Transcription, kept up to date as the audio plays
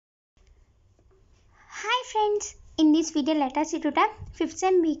Hi friends, in this video let us see to the 5th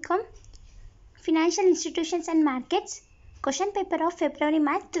sem Bcom Financial Institutions and Markets question paper of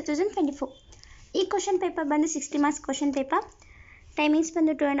February-March 2024. ಈ question paper ಬಂದು 60 marks question paper. Timings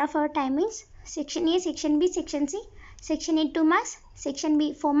ಬಂದು 2.5 hour timings. Section A, Section B, Section C. Section A 2 marks, Section B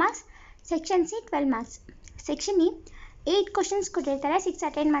 4 marks, Section C 12 marks. Section E 8 questions ಕೊಟ್ಟಿರ್ತಾರೆ 6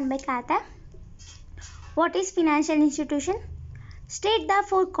 attend ಮಾಡಬೇಕಾಗುತ್ತೆ. What is financial institution? State the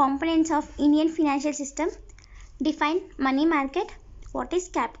 4 components of Indian financial system. Define money market. What is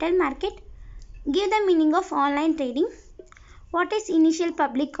capital market? Give the meaning of online trading. What is initial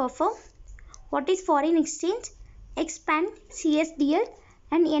public offer? What is foreign exchange? Expand CSDL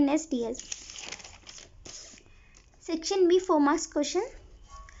and NSDL. Section B 4 marks question.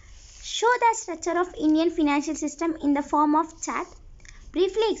 Show the structure of Indian financial system in the form of chart.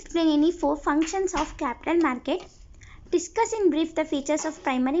 Briefly explain any 4 functions of capital market. Discuss in brief the features of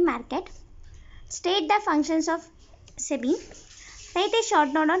primary market. State the functions of SEBI. Write a short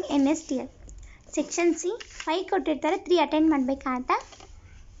note on NSDL. Section C 5 ಕೊಟ್ಟಿರ್ತಾರೆ 3 attend ಮಾಡಬೇಕಾಗುತ್ತೆ.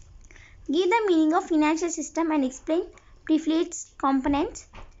 Give the meaning of financial system and explain briefly its components.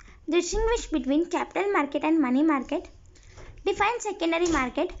 Distinguish between capital market and money market. Define secondary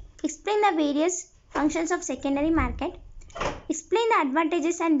market. Explain the various functions of secondary market. Explain the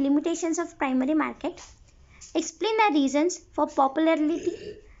advantages and limitations of primary market. Explain the reasons for popularity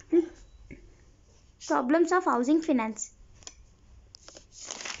problems of housing finance.